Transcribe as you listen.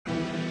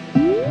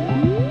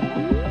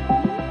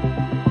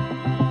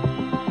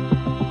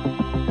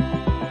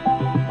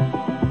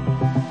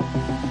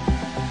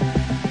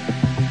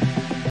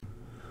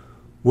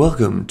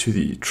Welcome to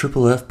the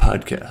Triple F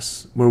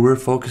Podcast, where we're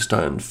focused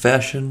on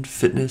fashion,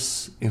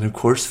 fitness, and of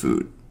course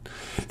food.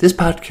 This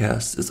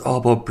podcast is all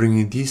about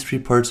bringing these three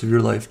parts of your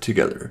life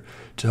together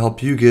to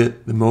help you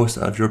get the most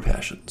out of your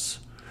passions.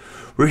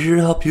 We're here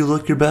to help you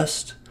look your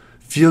best,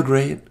 feel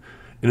great,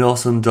 and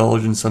also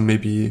indulge in some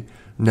maybe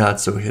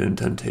not so hidden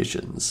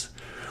temptations.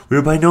 We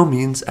are by no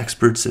means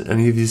experts in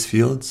any of these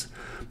fields,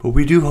 but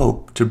we do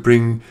hope to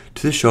bring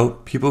to the show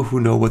people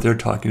who know what they're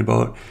talking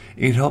about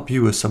and help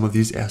you with some of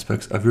these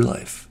aspects of your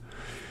life.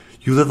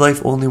 You live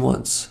life only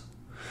once,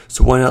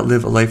 so why not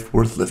live a life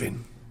worth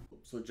living?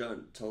 So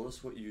John, tell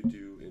us what you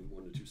do in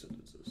 1 to 2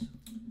 sentences.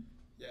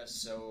 Yes,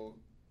 so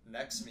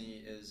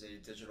NextMe is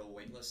a digital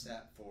waitlist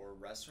app for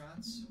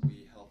restaurants.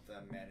 We help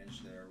them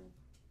manage their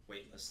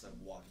waitlist of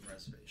walk-in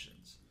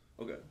reservations.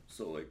 Okay,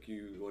 so can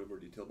you go into more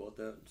detail about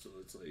that? So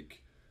it's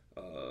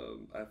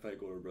if I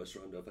go to a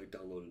restaurant, do I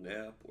download an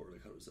app, or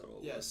how does that all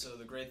work? Yeah, so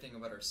the great thing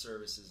about our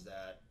service is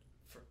that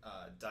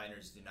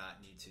diners do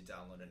not need to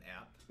download an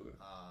app. Okay.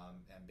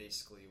 And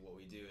basically what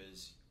we do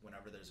is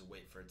whenever there's a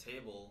wait for a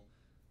table,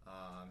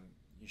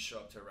 you show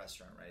up to a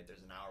restaurant, right?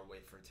 There's an hour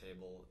wait for a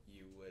table.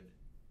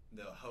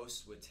 The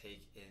host would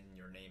take in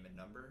your name and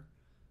number,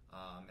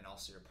 and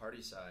also your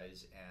party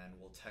size, and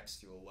we'll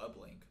text you a web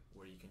link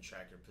where you can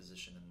track your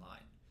position in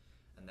line.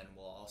 And then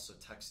we'll also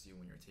text you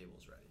when your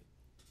table's ready.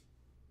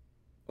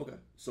 Okay,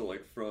 so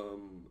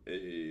from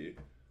a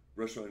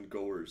restaurant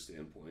goer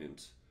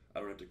standpoint, I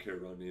don't have to carry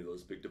around any of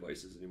those big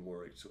devices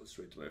anymore. I just go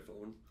straight to my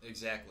phone.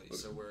 Exactly. Okay.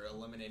 So we're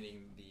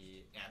eliminating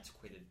the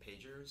antiquated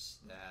pagers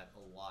that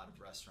a lot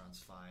of restaurants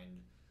find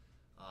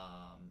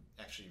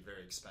actually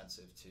very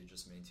expensive to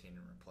just maintain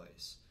and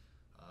replace.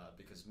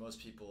 Because most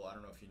people, I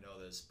don't know if you know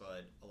this,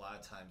 but a lot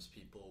of times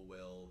people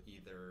will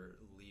either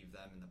leave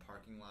them in the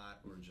parking lot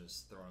or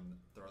just throw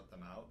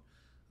them out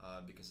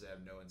because they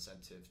have no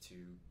incentive to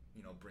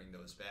bring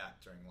those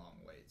back during long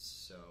waits.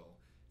 So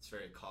it's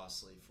very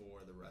costly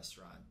for the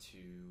restaurant to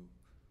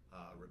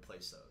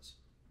replace those.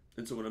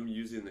 And so when I'm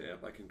using the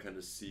app, I can kind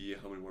of see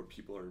how many more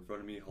people are in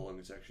front of me, how long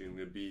it's actually going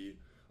to be,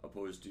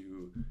 opposed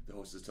to the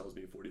hostess tells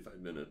me 45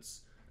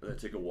 minutes, and I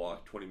take a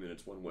walk 20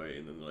 minutes one way,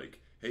 and then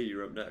hey,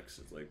 you're up next.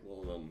 It's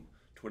well, I'm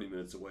 20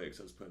 minutes away because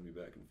that's putting me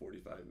back in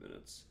 45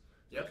 minutes.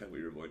 Yep. That's kind of what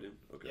you're avoiding?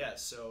 Okay. Yeah,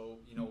 so,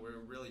 we're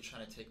really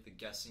trying to take the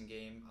guessing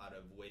game out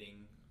of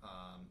waiting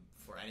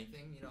for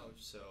anything,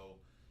 so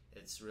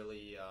it's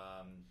really,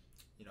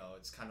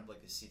 it's kind of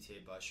like the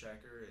CTA bus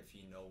tracker. If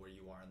you know where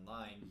you are in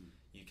line,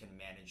 you can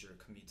manage your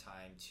commute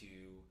time to,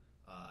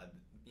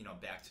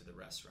 back to the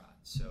restaurant.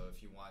 So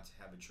if you want to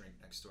have a drink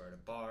next door at a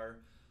bar,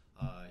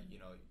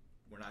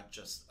 we're not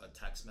just a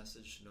text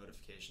message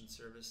notification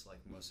service like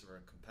most of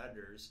our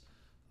competitors.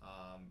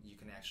 You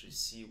can actually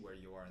see where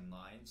you are in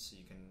line, so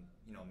you can,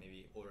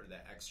 maybe order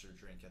that extra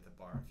drink at the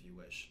bar if you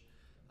wish.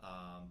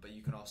 But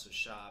you can also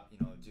shop,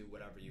 do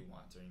whatever you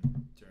want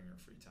during your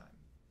free time.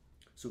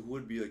 So who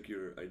would be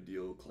your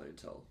ideal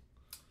clientele?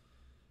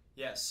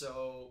 Yeah,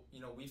 so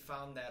we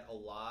found that a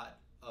lot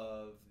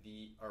of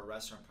our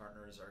restaurant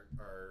partners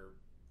are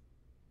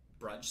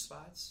brunch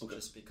spots, okay,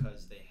 just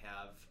because they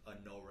have a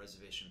no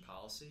reservation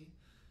policy.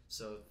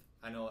 So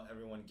I know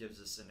everyone gives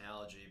this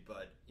analogy,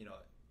 but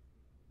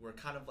we're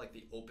kind of like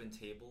the open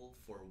table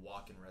for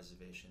walk-in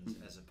reservations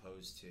as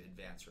opposed to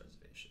advanced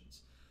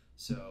reservations.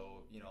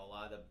 So a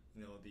lot of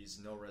these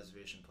no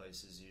reservation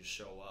places, you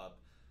show up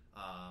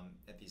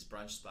at these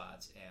brunch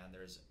spots, and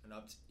there's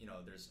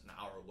there's an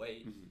hour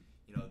wait.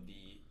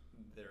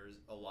 There's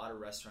a lot of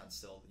restaurants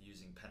still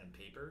using pen and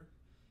paper,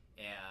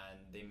 and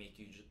they make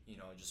you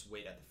just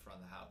wait at the front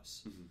of the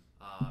house,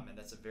 and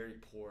that's a very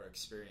poor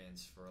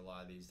experience for a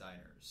lot of these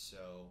diners.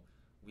 So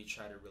we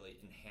try to really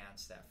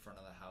enhance that front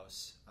of the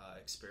house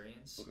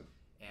experience, okay,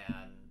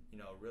 and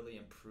really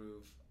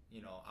improve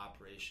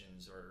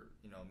operations, or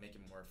make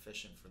it more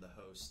efficient for the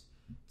host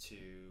to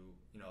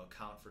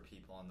account for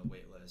people on the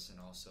wait list and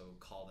also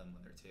call them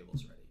when their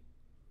table's ready.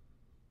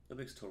 That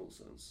makes total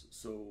sense.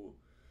 So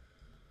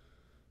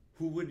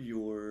who would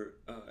your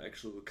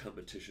actual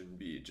competition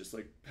be? Just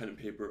pen and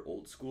paper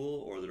old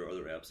school, or are there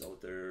other apps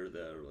out there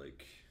that are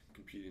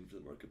competing for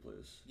the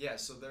marketplace? Yeah,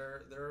 so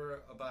there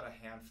are about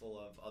a handful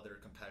of other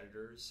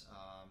competitors,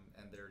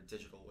 and they're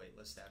digital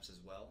waitlist apps as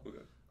well.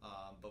 Okay.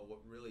 But what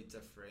really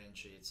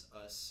differentiates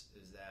us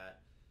is that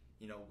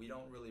we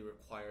don't really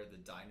require the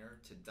diner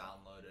to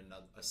download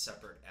a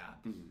separate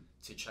app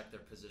to check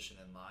their position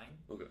in line.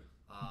 Okay.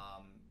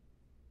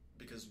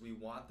 Because we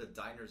want the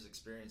diner's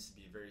experience to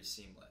be very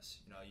seamless.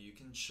 You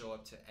can show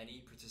up to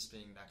any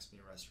participating NextMe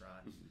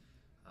restaurant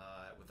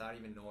without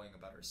even knowing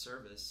about our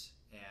service,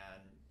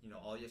 and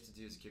all you have to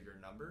do is give your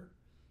number,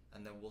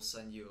 and then we'll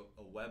send you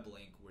a web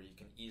link where you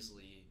can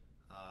easily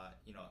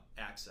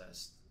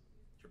access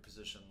your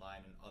position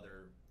line and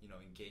other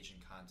engaging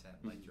content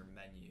like your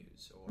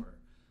menus, or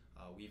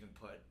we even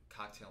put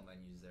cocktail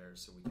menus there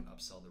so we can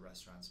upsell the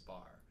restaurant's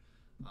bar.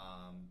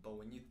 But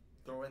when you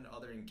throw in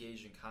other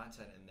engaging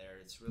content in there,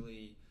 it's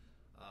really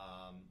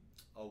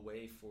a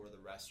way for the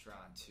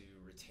restaurant to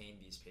retain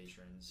these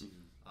patrons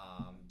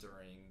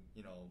during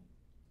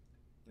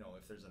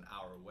if there's an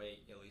hour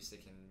wait, at least they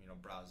can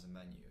browse the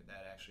menu.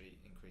 That actually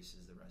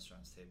increases the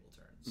restaurant's table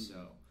turns. Mm-hmm.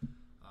 So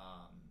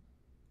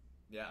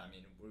yeah, I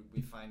mean,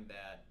 we find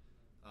that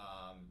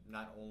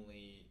not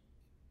only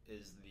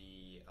is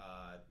the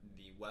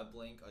web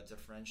link a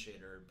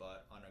differentiator,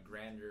 but on a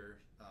grander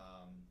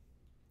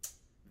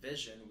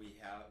vision,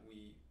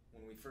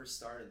 when we first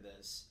started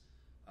this,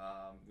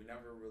 we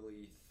never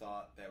really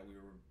thought that we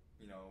were,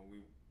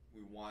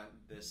 we want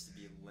this to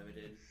be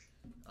limited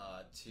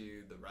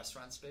to the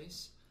restaurant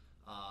space.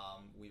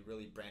 We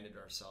really branded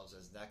ourselves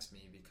as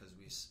NextMe because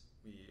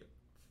we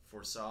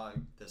foresaw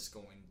this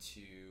going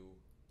to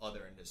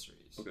other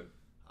industries. Okay.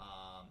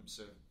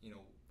 So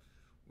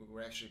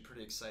we're actually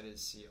pretty excited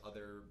to see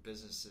other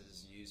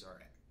businesses use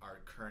our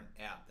current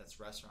app that's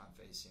restaurant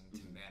facing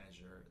to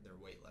manage their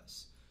wait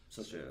lists.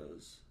 Such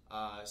as?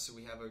 So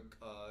we have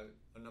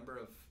a number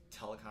of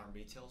telecom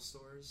retail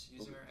stores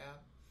using our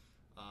app.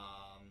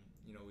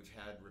 We've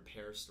had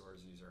repair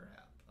stores use our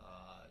app.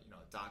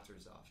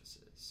 Doctors'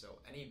 offices. So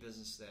any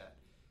business that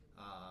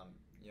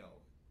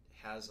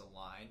has a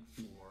line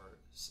for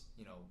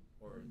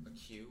or a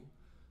queue,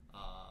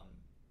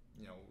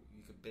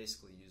 you could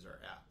basically use our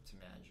app to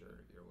manage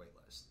your wait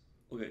list.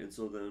 Okay, and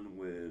so then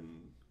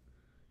when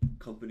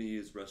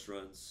companies,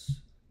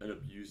 restaurants end up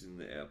using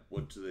the app,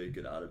 what do they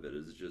get out of it?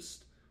 Is it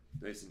just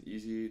nice and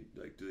easy?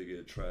 Like, do they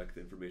get to track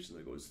the information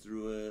that goes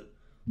through it?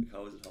 Like,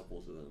 how is it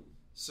helpful to them?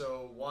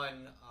 So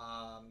one,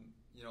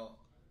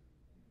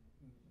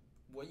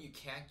 what you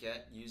can't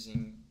get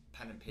using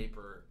pen and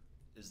paper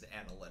is the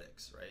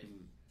analytics, right?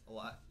 A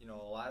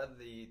lot of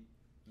the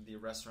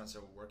restaurants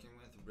that we're working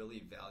with really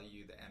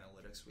value the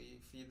analytics we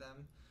feed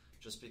them,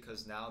 just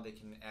because now they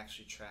can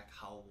actually track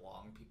how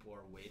long people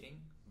are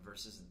waiting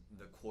versus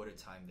the quota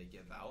time they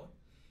give out.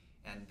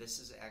 And this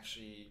is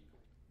actually,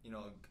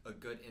 a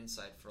good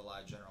insight for a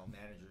lot of general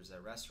managers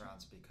at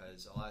restaurants,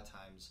 because a lot of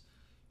times,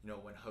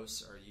 when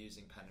hosts are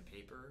using pen and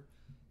paper,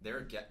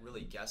 they're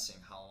really guessing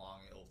how long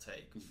it'll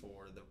take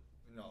for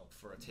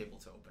a table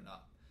to open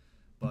up.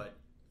 But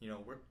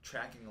we're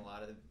tracking a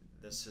lot of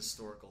this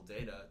historical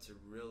data to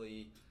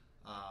really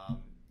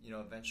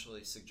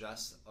eventually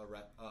suggest a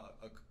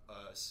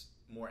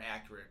more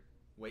accurate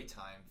wait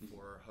time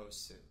for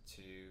hosts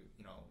to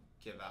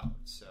give out.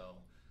 So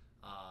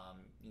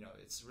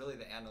it's really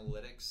the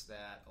analytics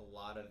that a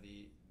lot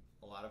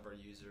of our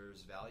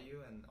users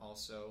value, and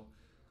also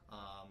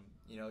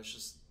it's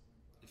just,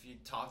 if you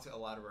talk to a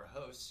lot of our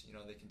hosts,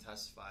 they can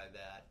testify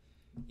that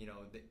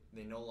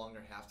they no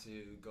longer have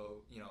to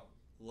go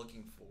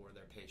looking for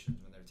their patrons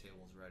when their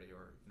table's ready,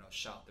 or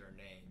shout their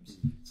names.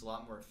 It's a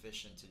lot more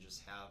efficient to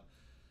just have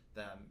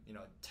them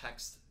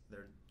text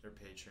their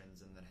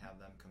patrons and then have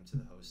them come to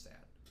the host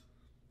ad.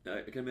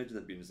 I can imagine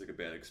that being just like a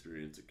bad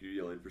experience. Like, you're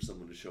yelling for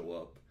someone to show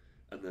up,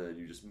 and then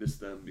you just miss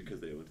them because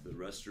they went to the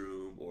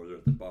restroom or they're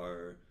at the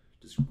bar,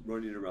 just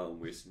running around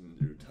wasting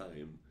your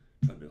time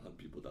trying to hunt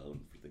people down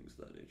for things of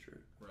that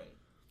nature. Right.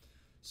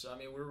 So I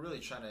mean, we're really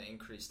trying to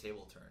increase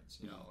table turns,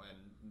 and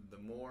the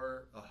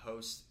more a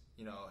host,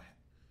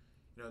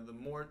 the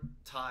more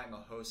time a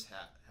host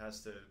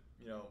has to,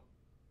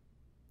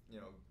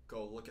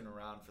 go looking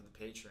around for the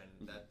patron.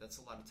 That's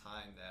a lot of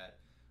time that,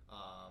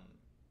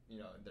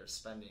 they're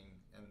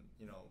spending, and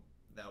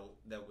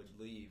that would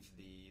leave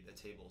the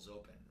tables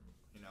open.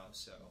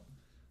 So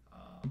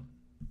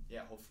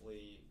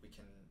hopefully we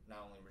can not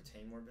only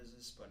retain more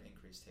business but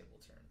increase table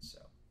turns.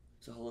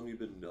 So how long have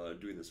you been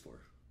doing this for?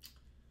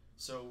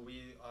 So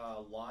we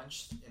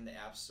launched in the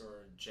App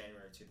Store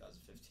January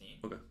 2015.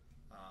 Okay.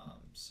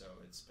 So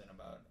it's been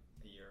about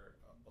a year,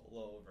 a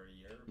little over a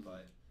year,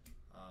 but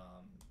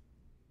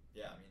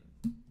yeah.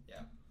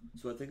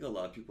 So I think a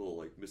lot of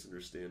people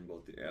misunderstand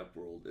about the app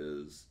world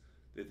is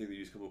they think that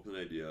you just come up with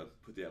an idea,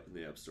 put the app in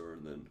the App Store,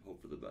 and then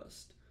hope for the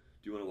best.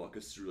 Do you want to walk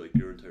us through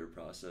your entire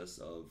process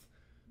of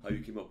how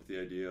you came up with the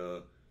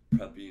idea,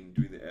 prepping,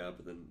 doing the app,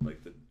 and then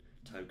the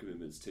time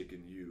commitments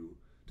taking you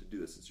to do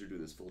this, since you're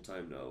doing this full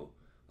time now,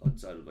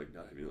 outside of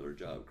not having another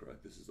job,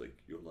 correct? This is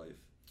your life.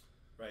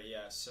 Right.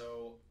 Yeah.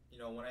 So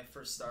when I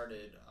first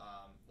started,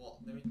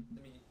 let me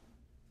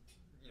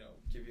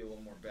give you a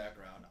little more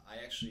background.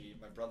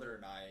 My brother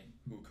and I,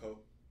 who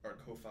are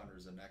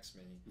co-founders of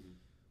NextMe,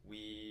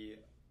 we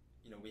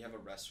have a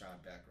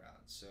restaurant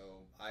background. So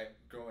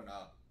growing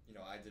up,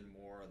 I did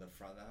more of the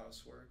front of the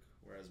house work,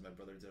 whereas my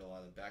brother did a lot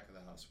of the back of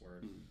the house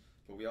work.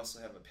 But we also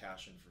have a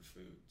passion for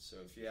food. So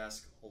if you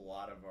ask a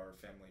lot of our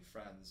family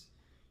friends,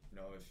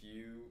 if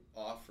you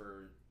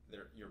offer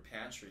your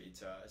pantry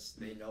to us,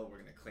 they know we're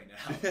going to clean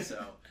it out.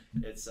 So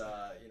it's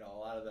a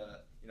lot of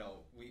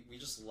we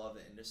just love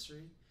the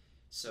industry.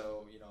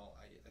 So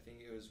I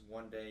think it was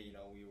one day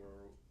we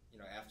were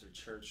after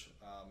church,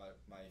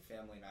 my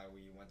family and I,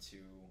 we went to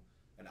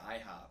an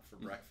IHOP for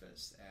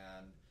breakfast,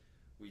 and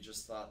we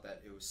just thought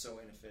that it was so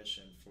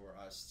inefficient for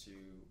us to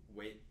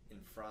wait in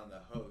front of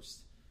the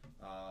host.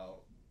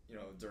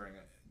 During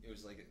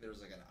there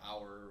was an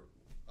hour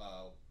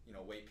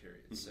wait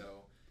period.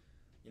 So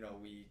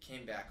we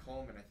came back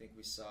home, and I think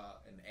we saw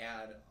an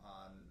ad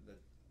on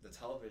the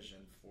television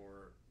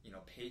for,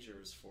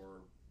 pagers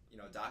for,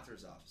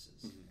 doctors'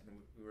 offices. Mm-hmm. And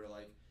we were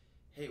like,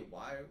 hey,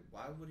 why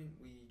wouldn't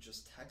we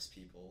just text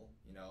people,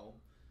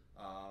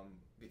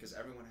 because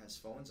everyone has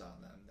phones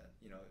on them, that,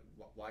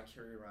 why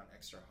carry around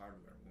extra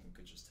hardware when we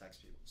could just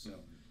text people? So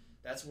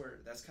that's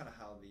kind of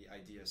how the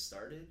idea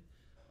started.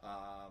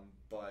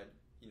 But,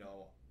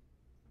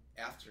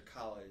 after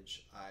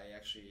college, I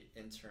actually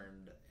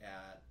interned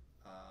at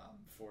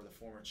for the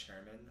former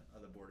chairman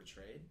of the Board of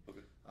Trade,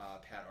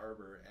 Pat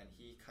Arbor, and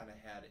he kind of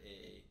had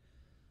a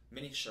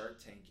mini Shark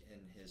Tank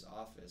in his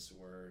office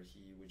where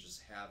he would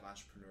just have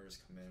entrepreneurs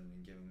come in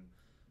and give him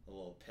a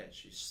little pitch.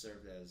 He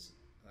served as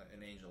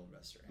an angel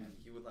investor, and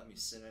he would let me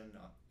sit in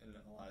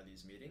a lot of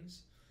these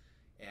meetings,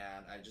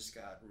 and I just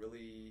got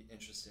really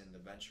interested in the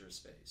venture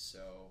space,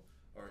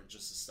 or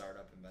just the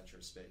startup and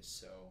venture space.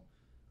 So,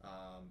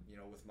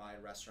 with my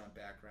restaurant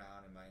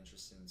background and my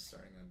interest in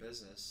starting a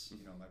business,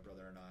 my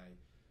brother and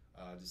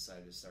I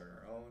decided to start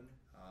our own,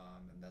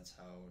 and that's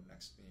how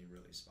Next Me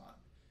really spawned.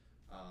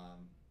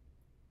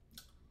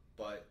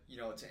 But,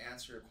 to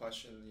answer your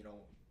question,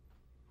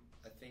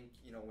 I think,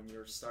 when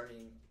you're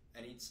starting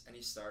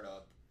any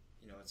startup,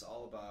 it's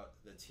all about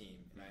the team.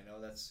 And I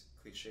know that's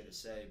cliche to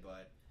say,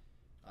 but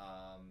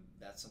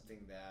that's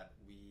something that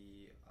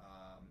we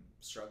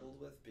struggled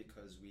with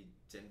because we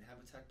didn't have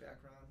a tech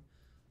background.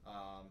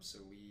 So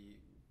we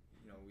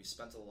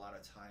spent a lot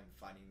of time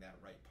finding that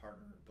right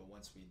partner. But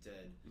once we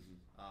did,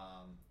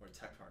 or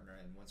tech partner,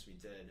 and once we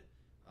did,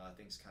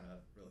 things kind of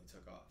really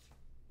took off.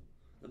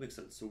 That makes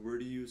sense. So where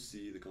do you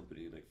see the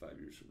company in 5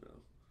 years from now?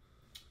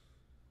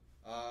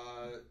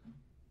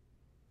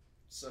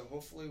 So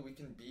hopefully we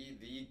can be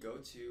the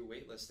go-to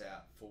waitlist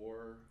app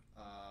for,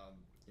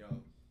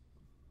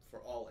 for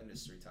all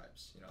industry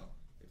types.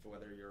 If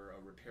whether you're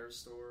a repair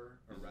store,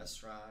 a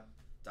restaurant,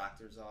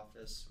 doctor's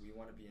office, we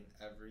want to be in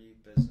every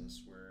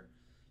business where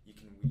you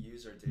can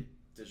use our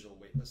digital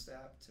waitlist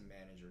app to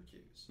manage your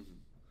queues.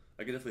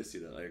 I can definitely see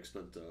that. I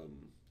spent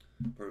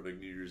part of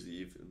New Year's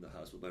Eve in the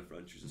house with my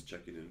friend. She was just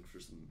checking in for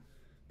some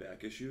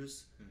back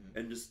issues,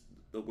 and just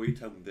the wait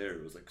time there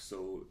was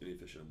so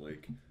inefficient. I'm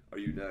like, are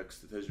you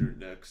next? It says you're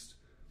next,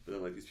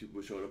 but then these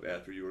people showed up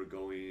after you were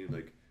going.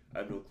 I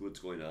have no clue what's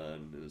going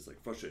on, and it's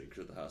frustrating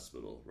because you're at the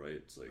hospital, right?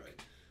 It's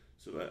right.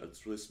 So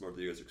it's really smart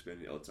that you guys are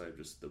expanding outside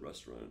just the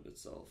restaurant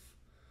itself.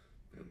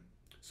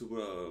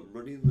 So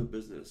running the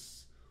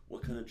business,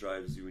 what kind of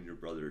drives you and your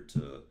brother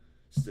to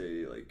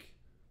stay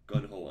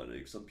gun ho on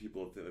it? Some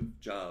people, if they have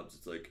jobs,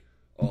 it's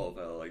oh, if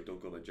I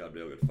don't go to my job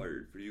today, I'll get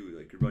fired. For you,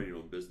 you're running your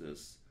own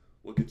business.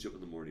 What gets you up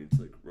in the morning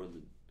to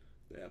run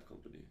the app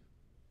company?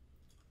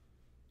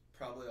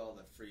 Probably all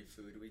the free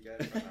food we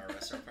get from our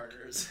restaurant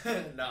partners.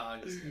 No,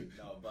 I'm just kidding.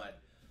 No, but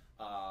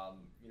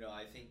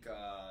I think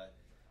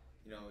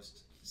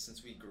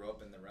since we grew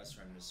up in the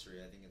restaurant industry,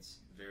 I think it's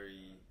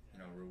very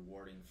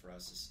rewarding for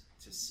us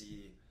to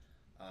see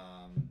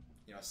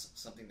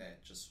something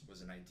that just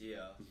was an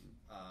idea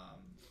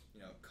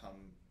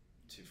come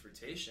to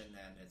fruition,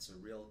 and it's a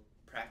real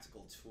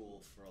practical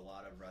tool for a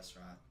lot of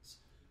restaurants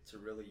to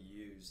really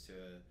use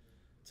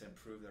to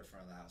improve their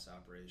front of the house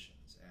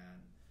operations. And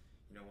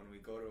when we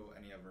go to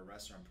any of our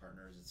restaurant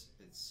partners,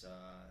 it's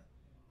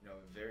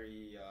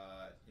very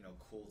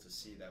cool to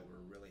see that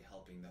we're really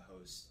helping the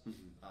host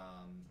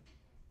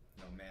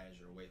manage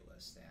their wait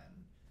list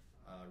and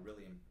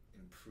really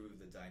improve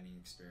the dining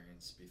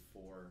experience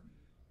before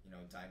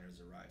diners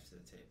arrive to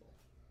the table.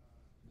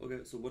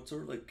 Okay, so what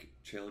sort of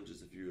challenges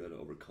have you had to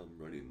overcome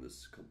running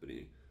this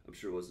company? I'm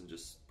sure it wasn't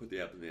just put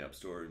the app in the app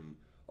store and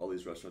all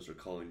these restaurants are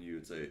calling you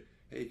and say,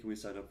 hey, can we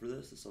sign up for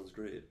this? This sounds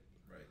great.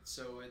 Right.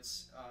 So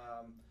it's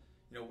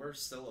we're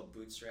still a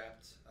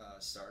bootstrapped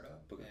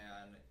startup,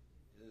 and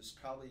it was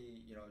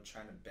probably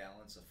trying to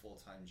balance a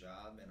full-time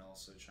job and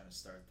also trying to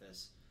start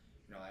this.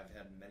 I've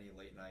had many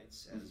late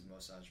nights, as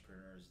most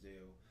entrepreneurs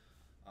do,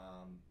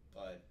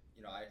 but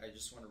I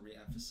just want to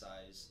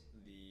reemphasize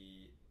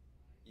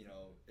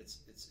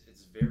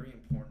it's very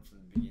important from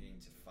the beginning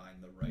to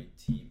find the right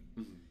team,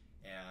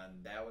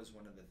 and that was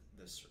one of the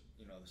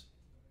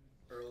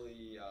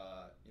early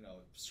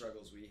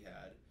struggles we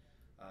had.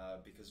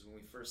 Because when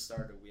we first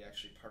started, we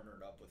actually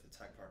partnered up with a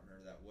tech partner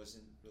that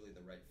wasn't really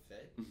the right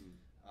fit, and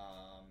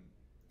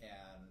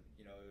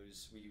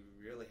we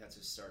really had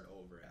to start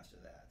over after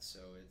that. So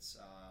it's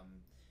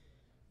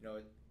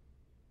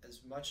as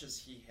much as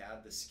he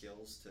had the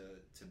skills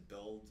to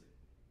build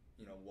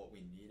what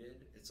we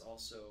needed, it's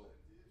also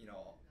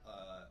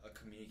a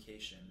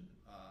communication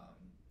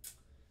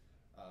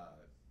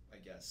I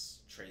guess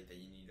trait that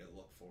you need to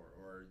look for,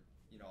 or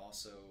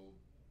also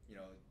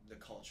the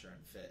culture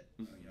and fit.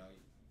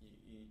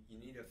 You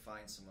need to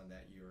find someone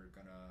that you're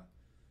gonna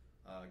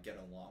get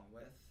along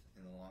with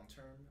in the long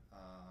term.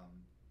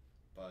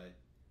 But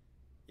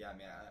yeah, I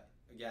mean,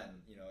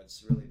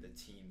 it's really the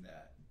team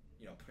that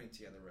putting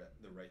together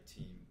the right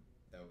team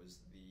that was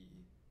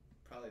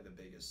probably the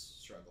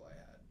biggest struggle I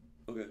had.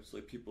 Okay,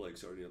 so people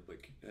starting up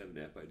have an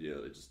app idea,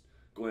 just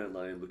going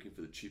online looking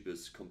for the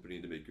cheapest company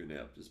to make you an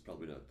app is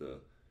probably not the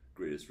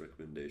greatest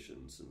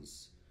recommendation,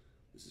 since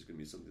this is going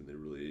to be something they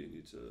really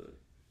need to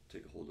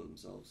take a hold of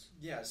themselves?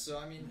 Yeah, so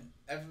I mean,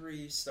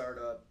 every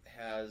startup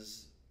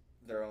has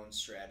their own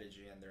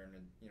strategy and they're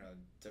in a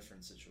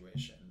different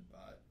situation.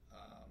 But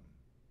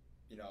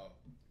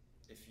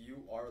if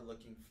you are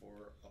looking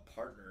for a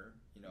partner,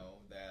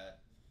 that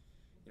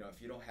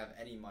if you don't have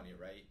any money,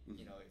 right?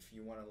 Mm-hmm. If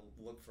you want to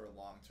look for a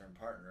long-term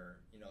partner,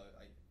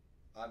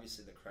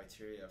 obviously the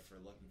criteria for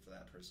looking for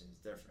that person is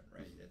different,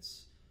 right? Mm-hmm.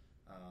 It's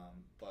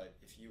but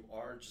if you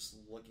are just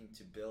looking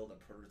to build a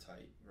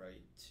prototype,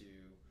 right, to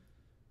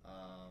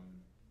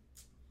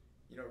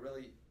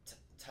really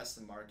test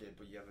the market,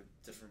 but you have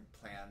a different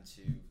plan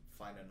to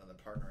find another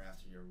partner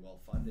after you're well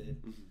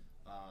funded. Mm-hmm.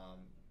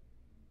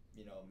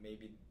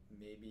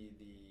 Maybe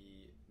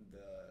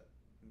the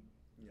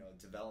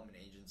development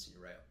agency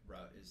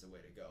route is the way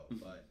to go.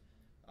 Mm-hmm. But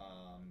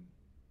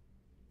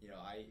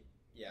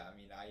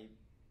I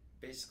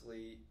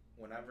basically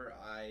whenever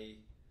I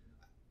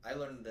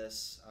learned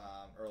this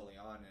early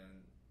on,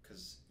 and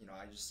because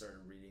I just started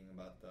reading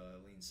about the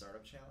Lean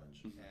Startup Challenge,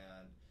 mm-hmm.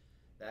 and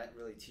that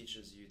really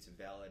teaches you to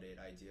validate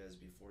ideas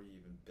before you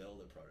even build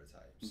a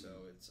prototype. Mm-hmm. So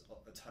it's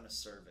a ton of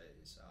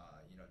surveys,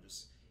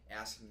 just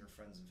asking your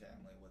friends and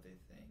family what they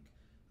think,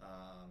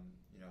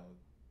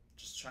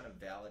 just trying to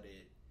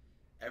validate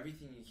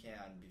everything you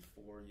can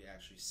before you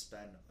actually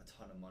spend a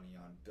ton of money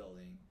on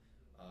building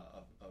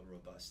a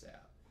robust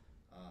app.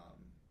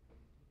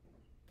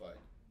 But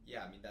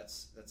yeah, I mean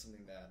that's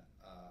something that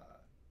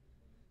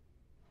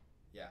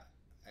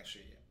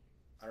actually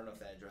I don't know if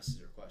that addresses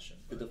your question.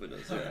 It definitely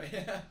does.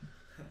 Yeah.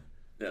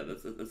 Yeah,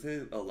 that's the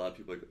thing a lot of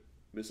people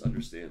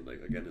misunderstand.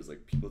 Again, is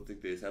people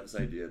think they have this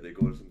idea, they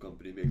go to some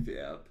company, make the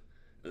app,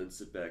 and then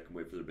sit back and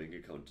wait for their bank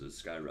account to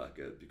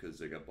skyrocket because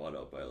they got bought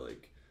out by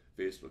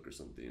Facebook or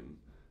something.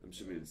 I'm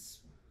assuming it's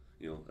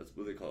that's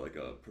what they call a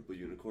purple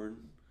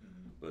unicorn,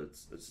 Mm-hmm. but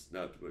it's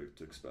not what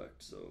to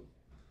expect. So,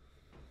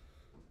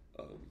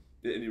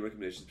 any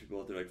recommendations people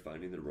out there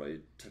finding the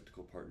right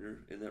technical partner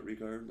in that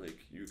regard?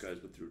 You guys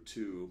went through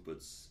two,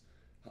 but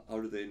how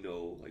do they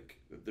know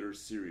that they're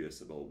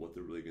serious about what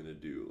they're really going to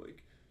do?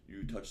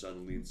 You touched on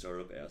the lean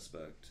startup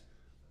aspect.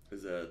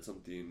 Is that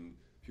something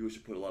people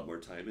should put a lot more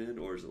time in,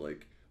 or is it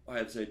I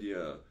have this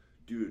idea,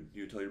 dude,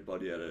 you tell your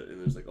buddy at it,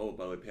 and it's oh,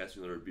 by the way, pass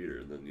me another beer,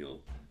 and then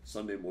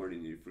Sunday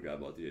morning you forgot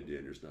about the idea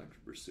and you're just not going to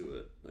pursue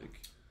it?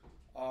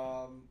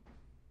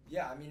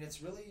 Yeah, I mean,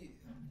 it's really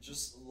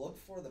just look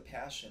for the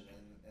passion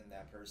in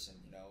that person.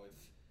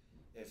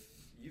 If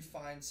you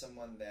find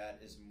someone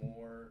that is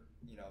more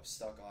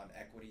stuck on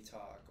equity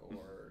talk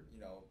or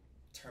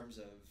terms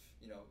of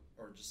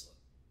or just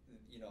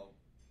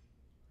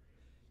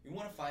you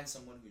want to find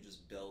someone who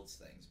just builds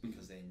things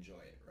because they enjoy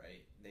it,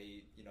 right?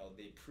 They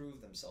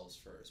prove themselves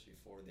first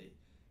before they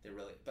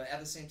really. But at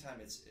the same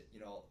time, it's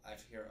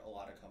I've heard a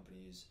lot of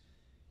companies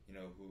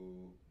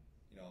who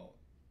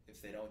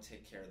if they don't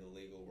take care of the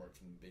legal work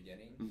from the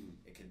beginning, mm-hmm.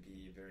 it can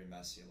be very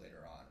messy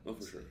later on. Oh,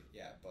 for sure.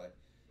 Yeah, but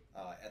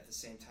at the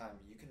same time,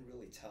 you can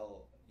really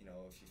tell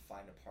if you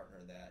find a partner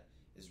that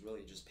is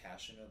really just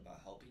passionate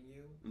about helping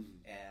you,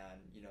 mm-hmm.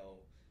 and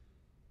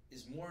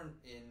is more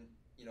in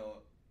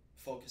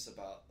focus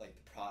about the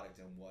product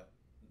and what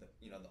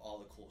all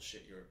the cool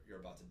shit you're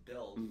about to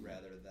build, mm-hmm.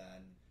 rather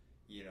than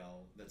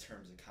the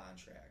terms of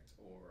contract,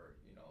 or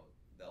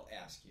they'll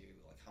ask you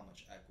how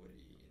much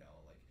equity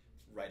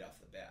right off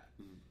the bat.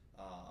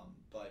 Mm-hmm.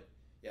 But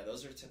yeah,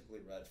 those are typically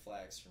red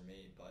flags for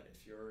me. But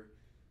if you're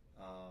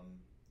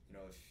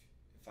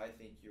if I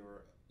think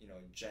you're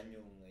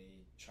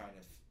genuinely trying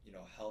to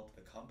help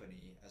the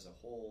company as a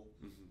whole,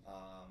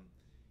 mm-hmm.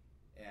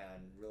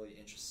 And really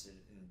interested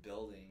in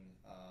building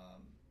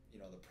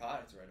the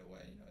product right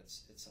away,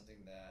 it's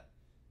something that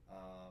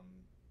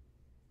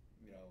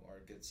are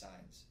good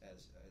signs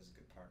as a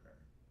good partner.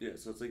 Yeah,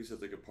 so it's like you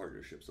said, a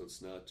partnership. So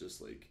it's not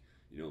just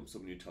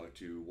someone you talk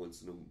to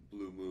once in a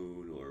blue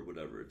moon or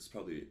whatever. It's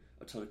probably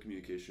a ton of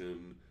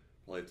communication,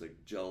 probably to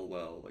gel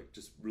well,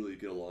 just really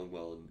get along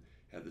well and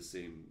have the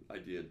same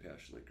idea and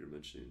passion you're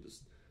mentioning.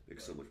 Just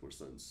makes so much more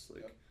sense.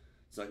 Yep.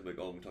 It's not I'm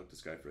going to talk to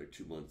this guy for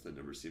 2 months and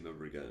never see him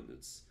ever again.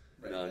 It's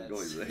right, an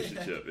ongoing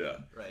relationship. Yeah.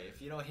 Right.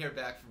 If you don't hear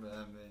back from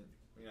them in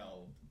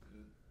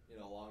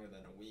longer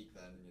than a week,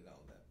 then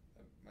that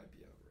might be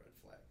a red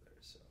flag there.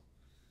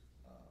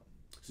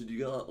 So do you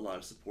get a lot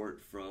of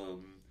support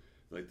from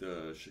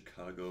the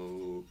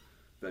Chicago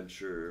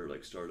venture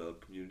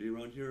startup community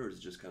around here, or is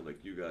it just kind of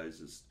you guys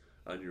just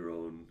on your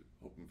own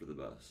hoping for the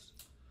best?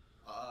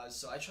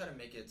 So I try to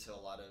make it to a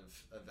lot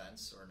of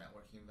events or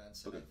networking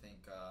events, and okay. I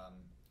think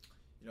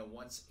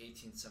once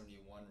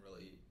 1871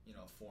 really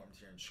formed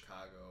here in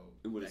Chicago.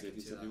 And what is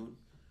 1871?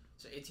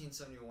 So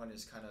 1871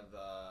 is kind of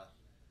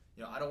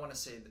I don't want to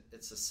say that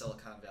it's the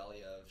Silicon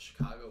Valley of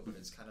Chicago, but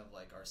it's kind of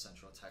like our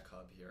central tech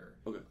hub here.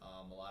 Okay.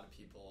 A lot of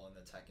people in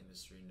the tech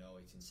industry know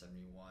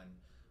 1871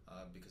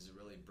 because it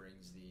really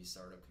brings the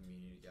startup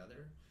community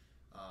together.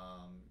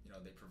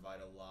 They provide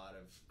a lot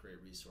of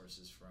great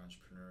resources for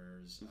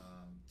entrepreneurs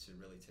to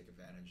really take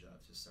advantage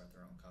of to start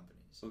their own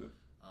companies. Okay.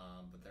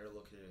 But they're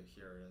located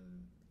here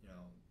in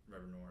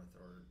River North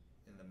or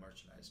in the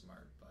Merchandise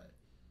Mart. But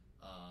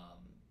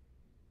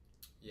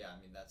Yeah, I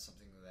mean, that's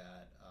something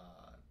that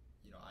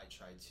I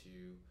try to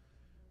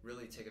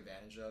really take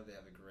advantage of. They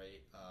have a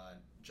great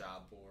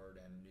job board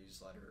and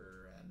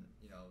newsletter and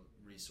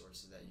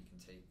resources that you can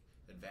take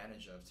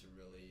advantage of to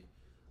really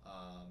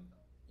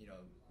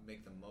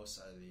make the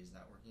most out of these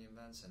networking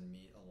events and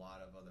meet a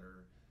lot of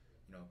other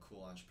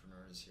cool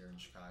entrepreneurs here in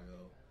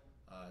Chicago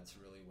to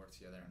really work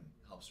together and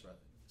help spread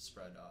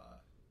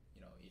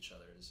each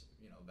other's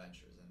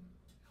ventures and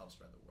help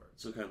spread the word.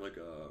 So kind of like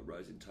a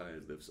rising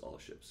tide lifts all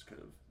ships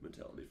kind of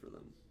mentality for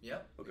them.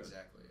 Yep. Okay.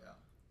 Exactly. Yeah.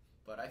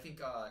 But I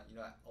think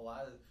a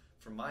lot of,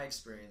 from my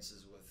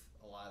experiences with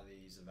a lot of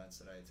these events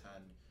that I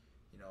attend,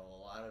 a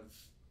lot of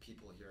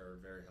people here are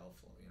very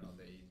helpful.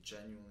 They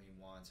genuinely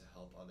want to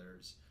help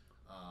others,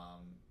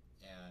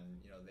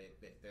 and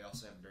they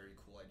also have very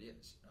cool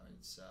ideas.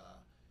 It's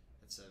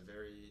a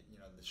very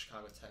the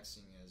Chicago tech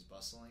scene is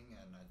bustling,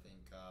 and I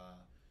think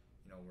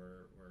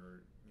we're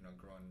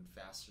growing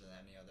faster than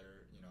any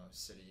other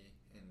city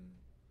in,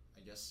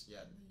 I guess,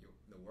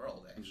 the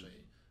world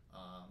actually.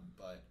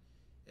 But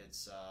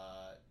it's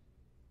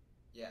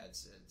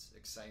it's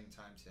exciting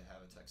time to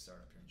have a tech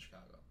startup here in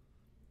Chicago.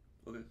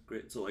 Okay,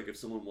 great. So like if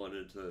someone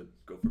wanted to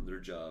go from their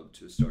job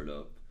to a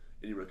startup,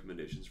 any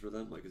recommendations for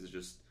them? Like, is it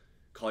just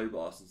call your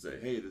boss and say,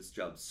 hey, this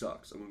job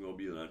sucks, I'm going to go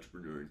be an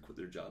entrepreneur, and quit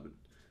their job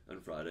on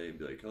Friday and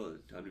be like, oh,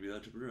 time to be an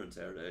entrepreneur on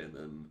Saturday, and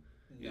then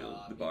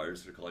the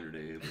bars are calling your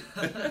name?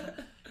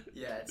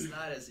 Yeah, it's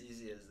not as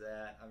easy as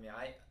that. I mean,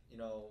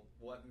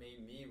 what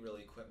made me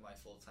really quit my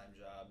full-time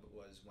job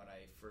was when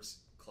I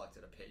first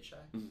collected a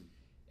paycheck.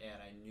 And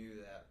I knew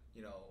that,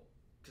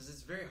 because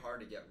it's very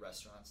hard to get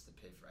restaurants to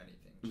pay for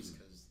anything, just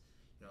because,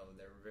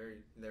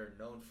 they're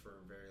known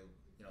for very,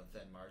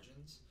 thin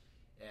margins.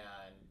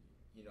 And,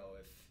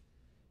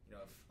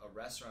 if a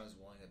restaurant is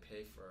willing to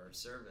pay for our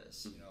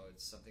service,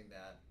 it's something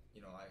that,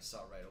 I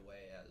saw right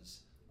away as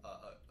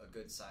a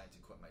good sign to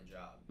quit my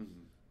job.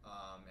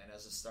 And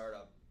as a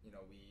startup,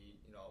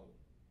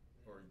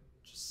 or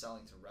just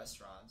selling to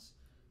restaurants,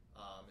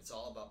 it's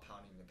all about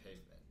pounding the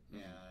pavement.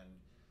 And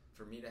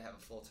for me to have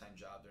a full-time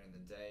job during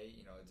the day,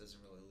 it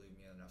doesn't really leave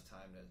me enough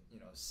time to,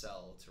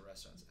 sell to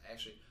restaurants.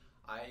 Actually,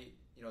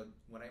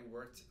 when I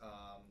worked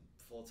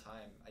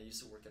full-time, I used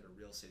to work at a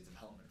real estate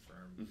development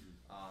firm,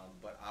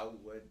 but I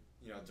would,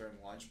 during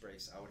lunch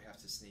breaks, I would have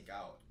to sneak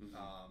out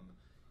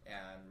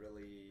and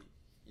really,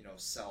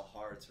 sell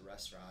hard to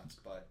restaurants.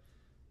 But,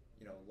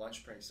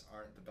 lunch breaks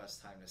aren't the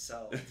best time to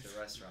sell to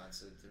restaurants.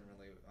 So it didn't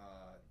really,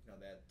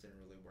 that didn't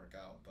really work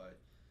out. But,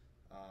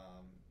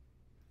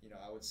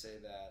 I would say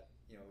that,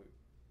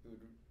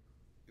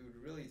 it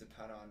would really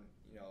depend on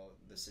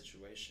the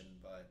situation,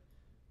 but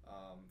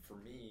for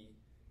me,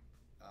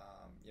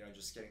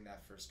 just getting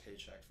that first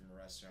paycheck from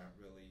a restaurant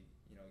really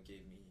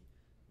gave me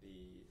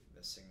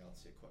the signal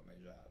to quit my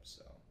job.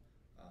 So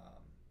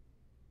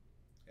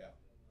yeah.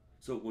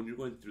 So when you're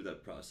going through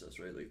that process,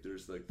 right? Like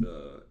there's like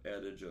the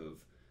adage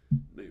of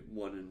like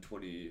 1 in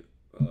 20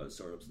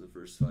 startups in the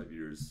first 5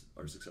 years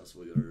are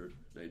successful, the other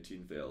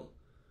 19 fail.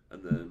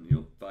 And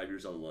then, 5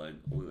 years down the line,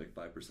 only like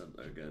 5%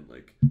 again,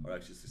 like, are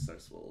actually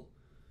successful.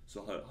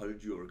 So how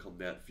did you overcome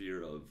that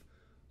fear of,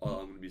 oh,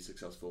 I'm going to be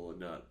successful, and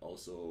not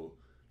also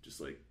just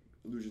like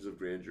illusions of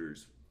grandeur,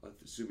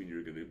 assuming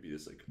you're going to be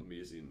this like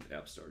amazing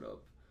app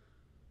startup?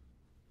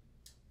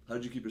 How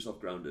did you keep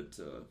yourself grounded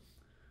to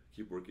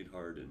keep working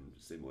hard and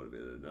stay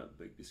motivated and not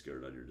like be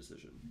scared on your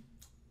decision?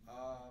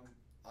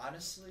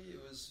 Honestly, it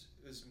was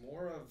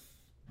more of,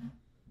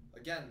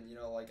 again,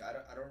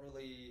 I don't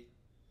really.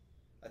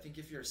 I think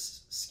if you're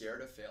scared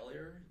of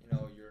failure,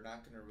 you're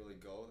not going to really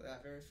go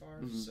that very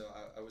far. So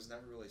I was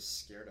never really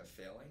scared of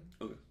failing.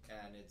 Okay.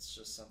 And it's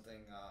just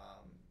something,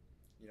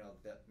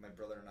 that my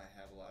brother and I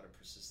have a lot of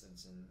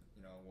persistence in,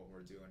 what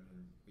we're doing,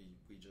 and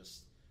we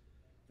just,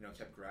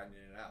 kept grinding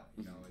it out.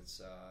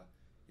 It's,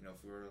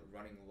 if we were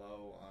running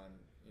low on,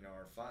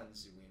 our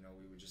funds,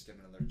 we would just get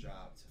another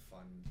job to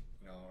fund,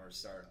 our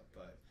startup.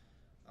 But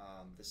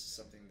this is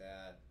something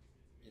that,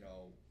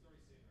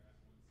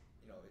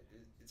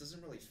 it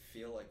doesn't really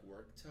feel like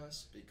work to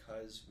us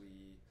because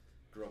we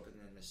grew up in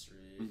the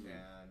industry,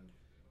 and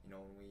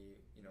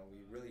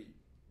we really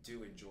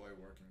do enjoy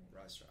working with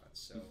restaurants.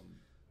 So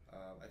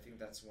I think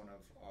that's one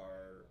of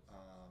our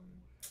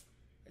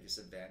I guess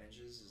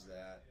advantages is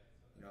that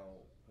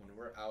when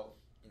we're out,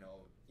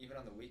 even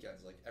on the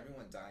weekends, like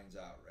everyone dines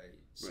out, right?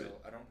 So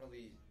I don't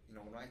really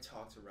when I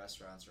talk to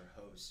restaurants or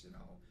hosts,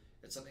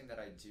 it's something that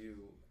I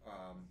do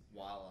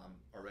while I'm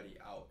already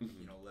out,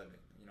 living.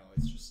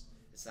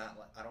 It's not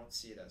like I don't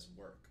see it as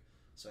work.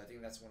 So I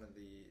think that's one of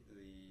the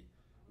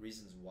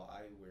reasons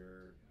why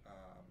we're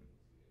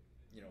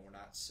we're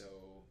not so,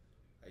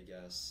 I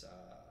guess,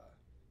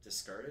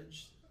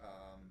 discouraged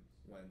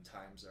when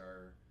times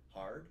are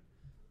hard,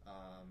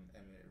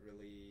 and it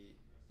really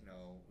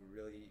we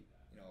really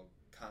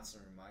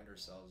constantly remind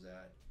ourselves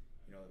that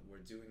we're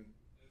doing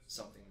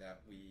something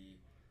that we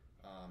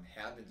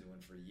have been doing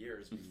for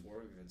years before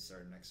we even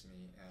started Next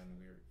Me, and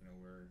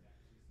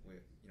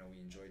we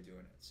enjoy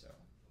doing it. So.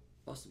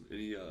 Awesome.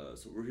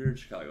 So we're here in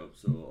Chicago,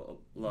 so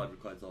a lot of your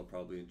clients are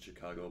probably in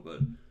Chicago, but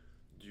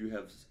do you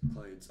have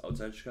clients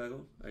outside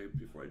Chicago?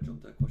 Before I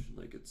jump that question,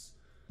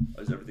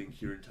 is everything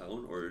here in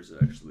town, or is it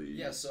actually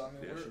So I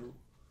mean, national?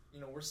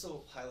 we're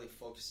still highly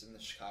focused in the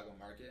Chicago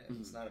market, and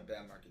it's not a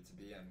bad market to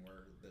be in.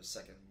 We're the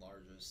second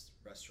largest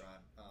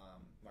restaurant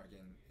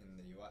market in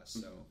the U.S.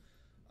 So,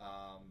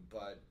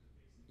 but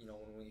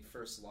when we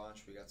first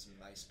launched, we got some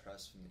nice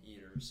press from the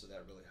Eaters, so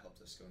that really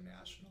helped us go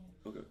national.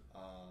 Okay.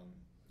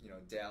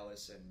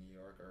 Dallas and New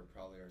York are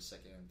probably our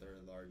second and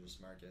third largest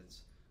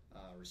markets,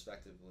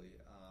 respectively.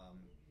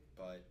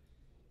 But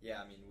yeah,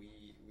 I mean,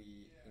 we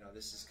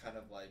this is kind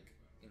of like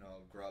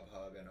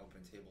Grubhub and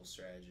Open Table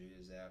strategy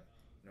is that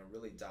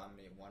really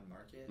dominate one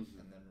market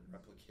and then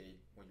replicate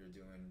what you're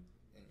doing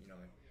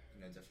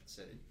in a different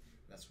city.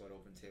 That's what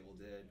Open Table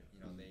did.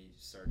 They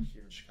started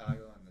here in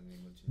Chicago and then they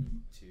moved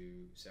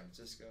to San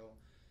Francisco,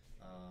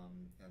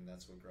 and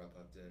that's what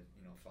Grubhub did.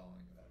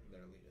 Following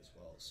their lead as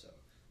well. So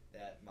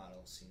that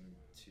model seemed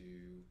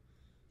to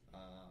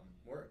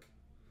work.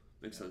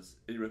 Makes sense.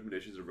 Any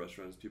recommendations of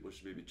restaurants people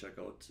should maybe check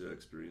out to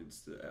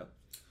experience the app?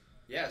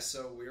 Yeah,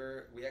 so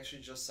we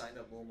actually just signed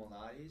up Lou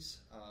Malnati's.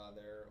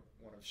 They're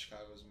one of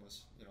Chicago's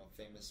most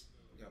famous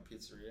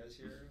pizzerias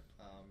here,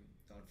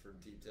 known for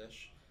deep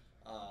dish.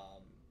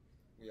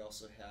 We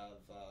also have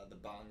the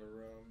Bonga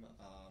Room,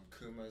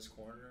 Kuma's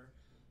Corner.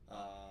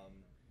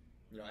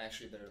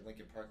 Actually their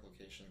Lincoln Park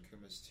location,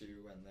 Kuma's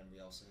too, and then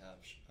we also have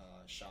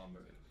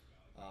Schaumburg.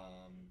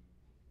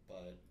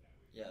 But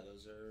yeah,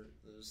 those are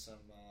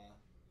some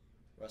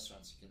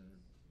restaurants you can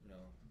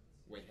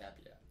wait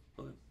happy at.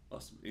 Okay,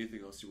 awesome.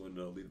 Anything else you want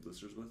to leave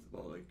listeners with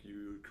about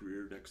your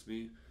career next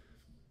me?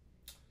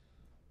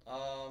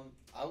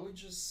 I would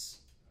just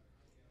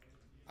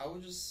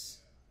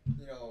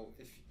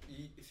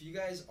if you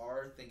guys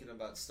are thinking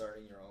about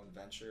starting your own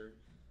venture,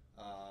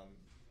 I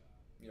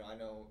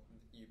know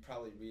you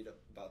probably read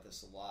about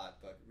this a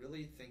lot, but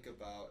really think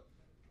about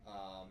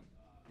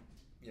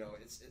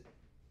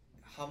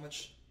how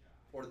much,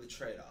 or the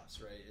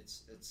trade-offs, right?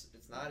 It's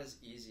not as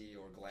easy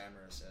or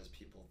glamorous as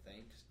people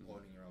think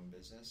owning your own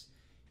business,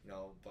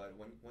 but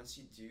once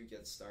you do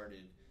get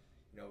started,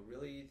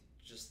 really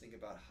just think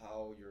about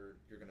how you're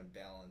going to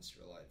balance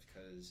your life,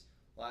 because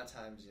a lot of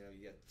times you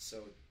get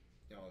so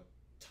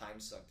time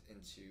sucked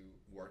into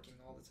working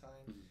all the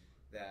time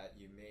that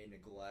you may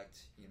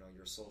neglect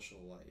your social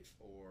life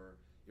or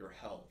your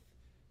health.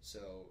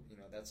 So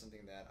that's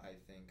something that I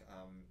think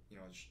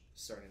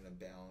starting to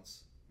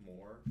balance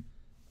more.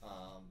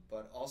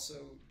 But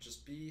also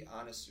just be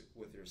honest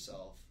with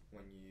yourself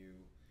when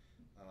you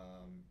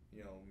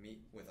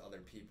meet with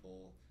other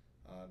people,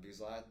 because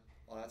a lot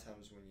of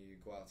times when you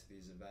go out to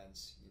these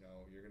events,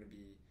 you're going to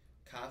be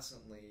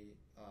constantly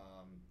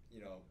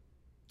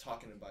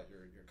talking about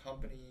your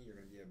company. You're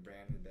going to be a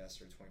brand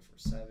ambassador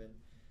 24/7,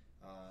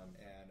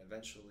 and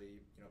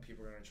eventually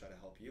people are going to try to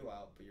help you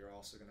out, but you're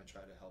also going to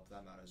try to help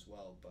them out as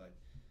well. But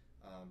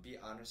be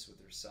honest with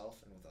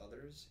yourself and with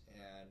others,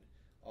 and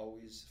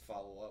always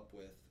follow up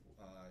with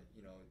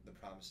the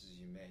promises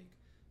you make.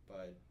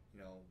 But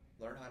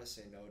learn how to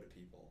say no to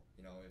people.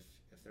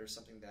 If there's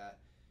something that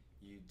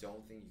you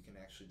don't think you can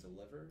actually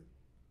deliver,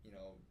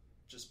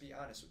 just be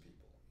honest with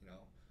people.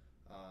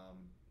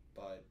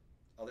 But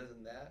other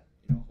than that,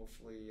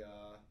 hopefully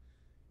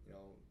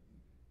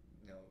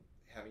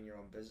having your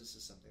own business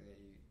is something that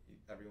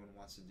everyone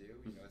wants to do.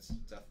 It's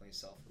definitely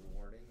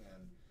self-rewarding,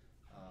 and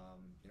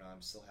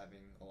I'm still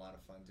having a lot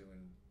of fun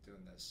doing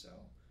this. So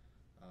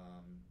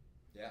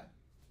yeah,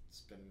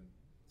 it's been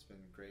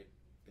great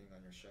being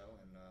on your show,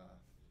 and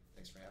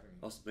thanks for having me.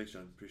 Awesome. Thanks,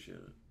 John. Appreciate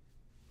it.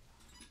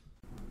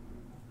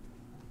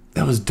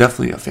 That was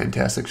definitely a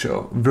fantastic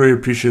show. I'm very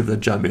appreciative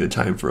that John made the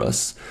time for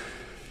us.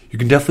 You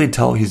can definitely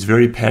tell he's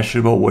very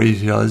passionate about what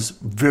he does,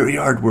 very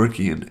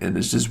hardworking, and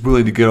is just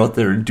willing to get out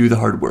there and do the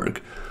hard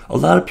work. A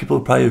lot of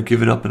people probably have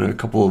given up in a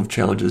couple of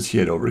challenges he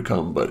had to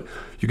overcome, but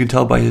you can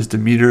tell by his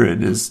demeanor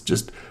and his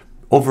just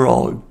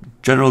overall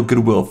general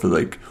goodwill for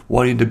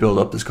wanting to build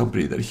up this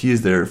company that he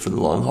is there for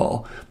the long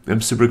haul. I'm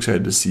super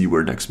excited to see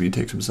where NextMe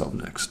takes himself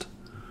next.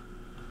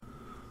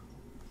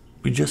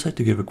 We'd just like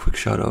to give a quick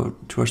shout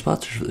out to our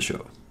sponsors for the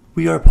show.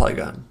 We Are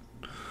Polygon.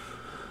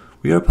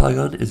 We Are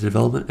Polygon is a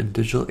development and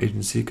digital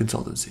agency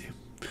consultancy.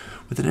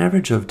 With an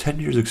average of 10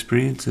 years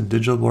experience in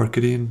digital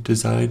marketing,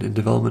 design, and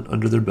development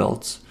under their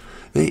belts,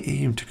 they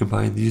aim to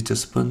combine these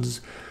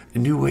disciplines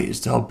in new ways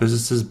to help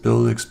businesses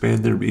build and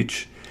expand their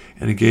reach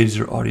and engage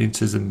their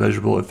audiences in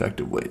measurable,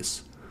 effective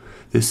ways.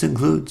 This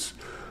includes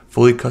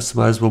fully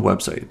customizable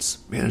websites,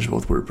 managed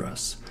with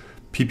WordPress,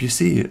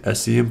 PPC,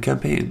 SEM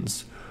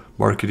campaigns,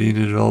 marketing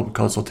and development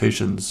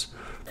consultations,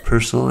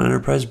 personal and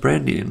enterprise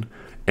branding,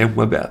 and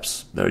web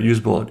apps that are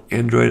usable on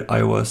Android,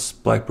 iOS,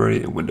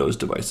 BlackBerry, and Windows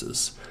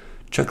devices.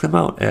 Check them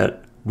out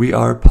at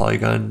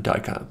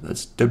wearepolygon.com.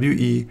 That's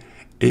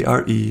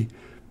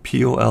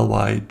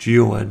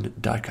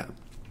wearepolygon.com.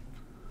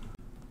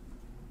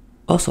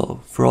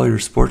 Also, for all your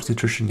sports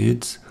nutrition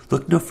needs,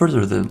 look no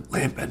further than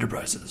Lamp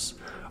Enterprises.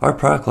 Our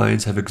product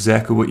lines have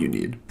exactly what you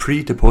need,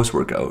 pre to post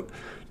workout,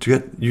 to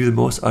get you the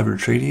most out of your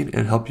training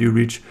and help you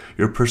reach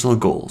your personal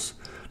goals,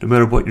 no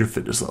matter what your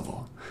fitness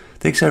level.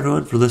 Thanks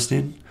everyone for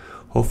listening.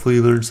 Hopefully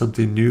you learned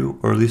something new,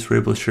 or at least were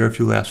able to share a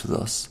few laughs with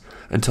us.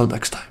 Until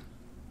next time.